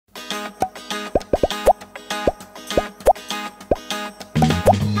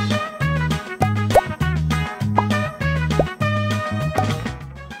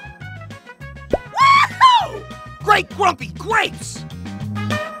grapes!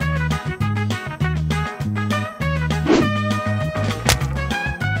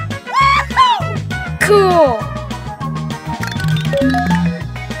 Cool!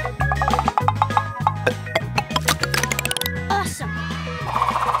 Awesome!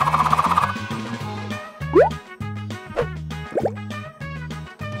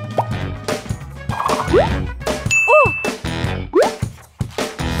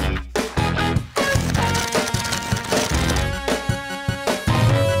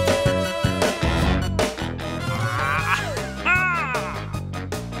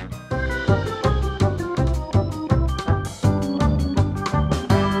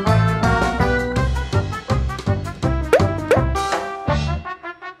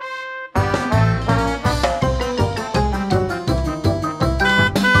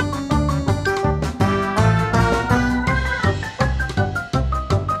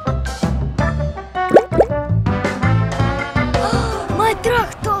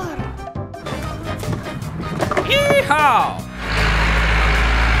 Трактор! Yeehaw!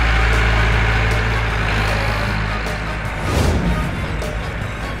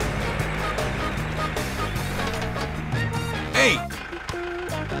 Hey!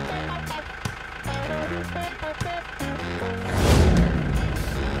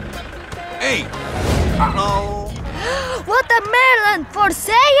 Hey! Uh-oh! Watermelon for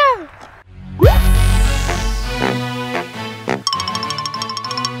sale!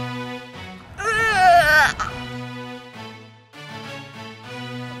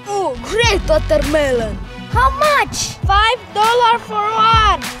 Oh, great watermelon! How much? $5 for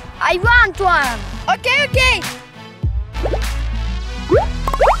one! I want one! Okay, okay!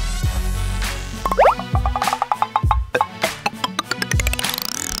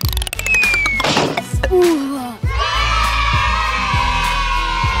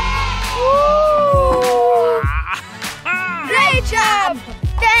 Great job!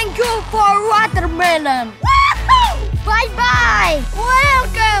 Thank you for watermelon! Bye-bye!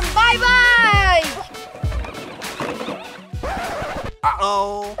 Welcome! Bye-bye!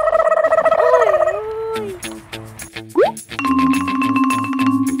 Uh-oh!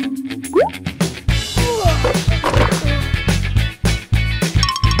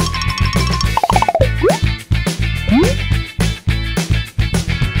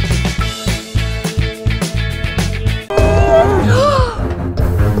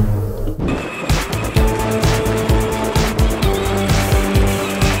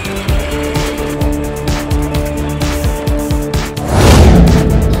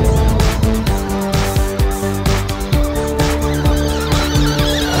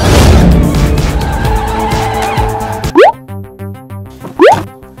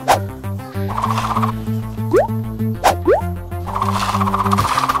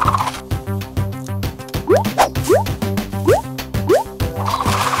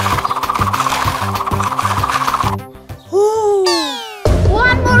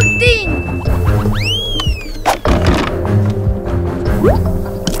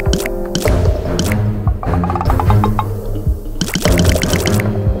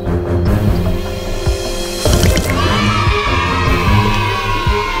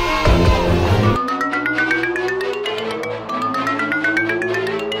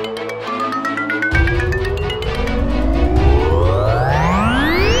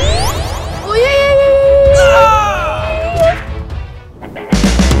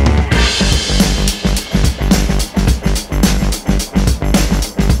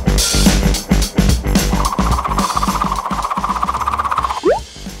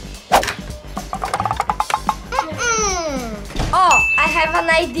 have an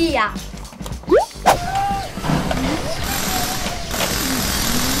idea.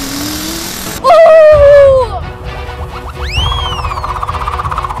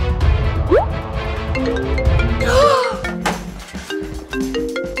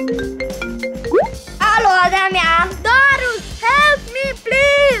 Hello, Damian. Darius, help me,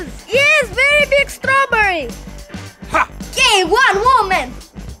 please. Yes, very big strawberry. Ha! Okay, one moment.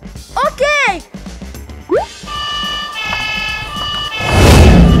 Okay.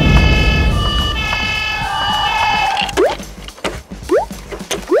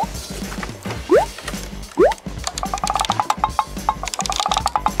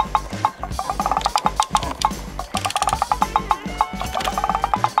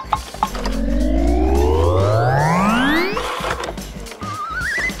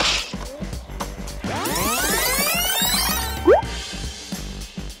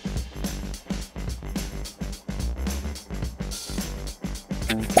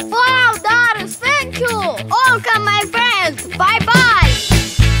 Wow, Darius, thank you! Welcome, my friends! Bye-bye!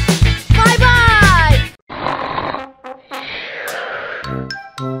 Bye-bye!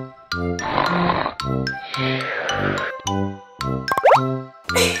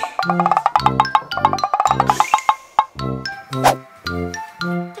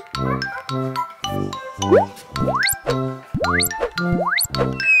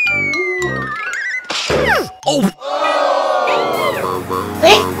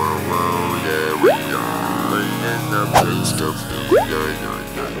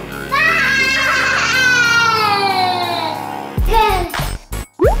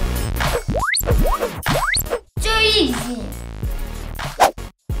 Too easy.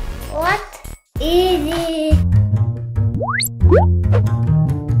 What? Easy.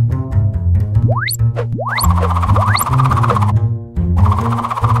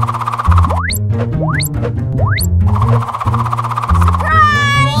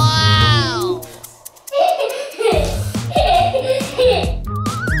 Wow!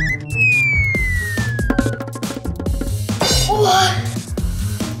 What?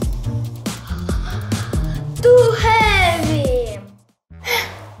 Too heavy.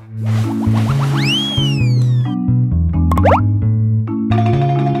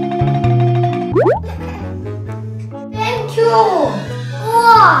 Thank you.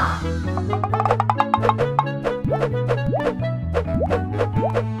 Wow.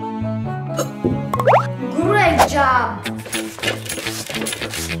 Great job.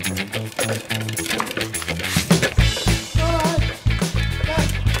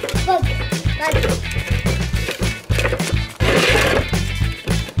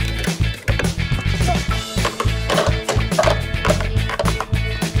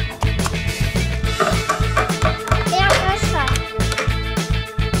 É a caixa.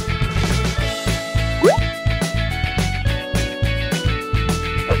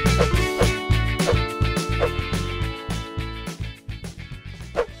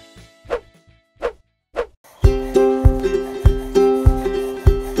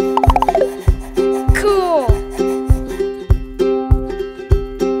 Cool.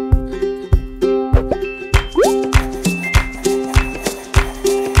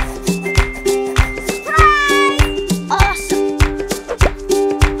 Awesome.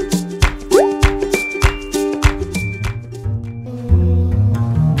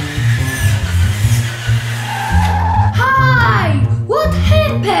 Hi! What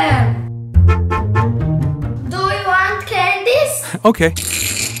happened? Do you want candies? Okay.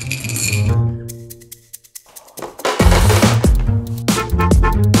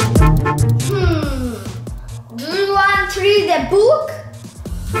 Do you want to read a book?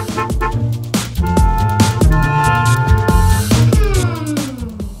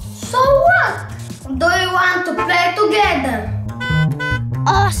 So what? Do you want to play together?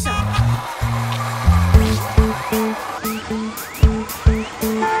 Awesome.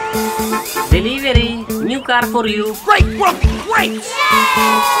 Delivery, new car for you. Great, Grumpy, great!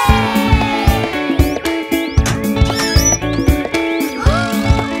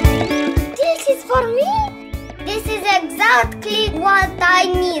 This is for me? This is exactly what I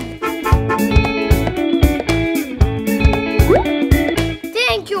need.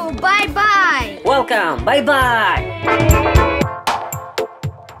 Thank you. Bye-bye. Welcome, bye bye.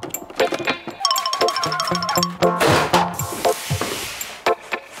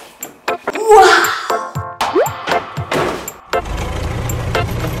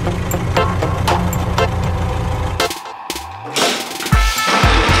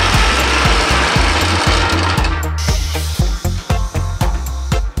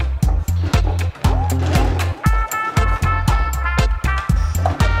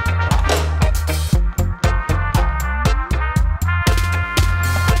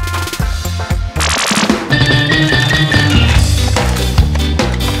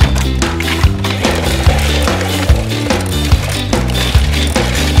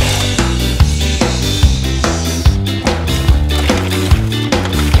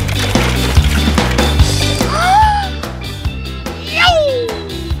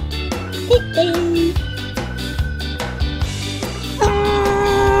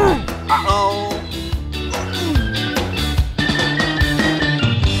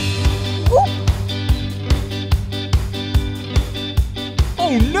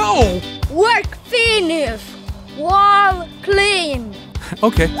 Oh no! Work finished. Wall clean.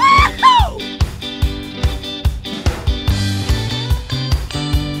 Okay.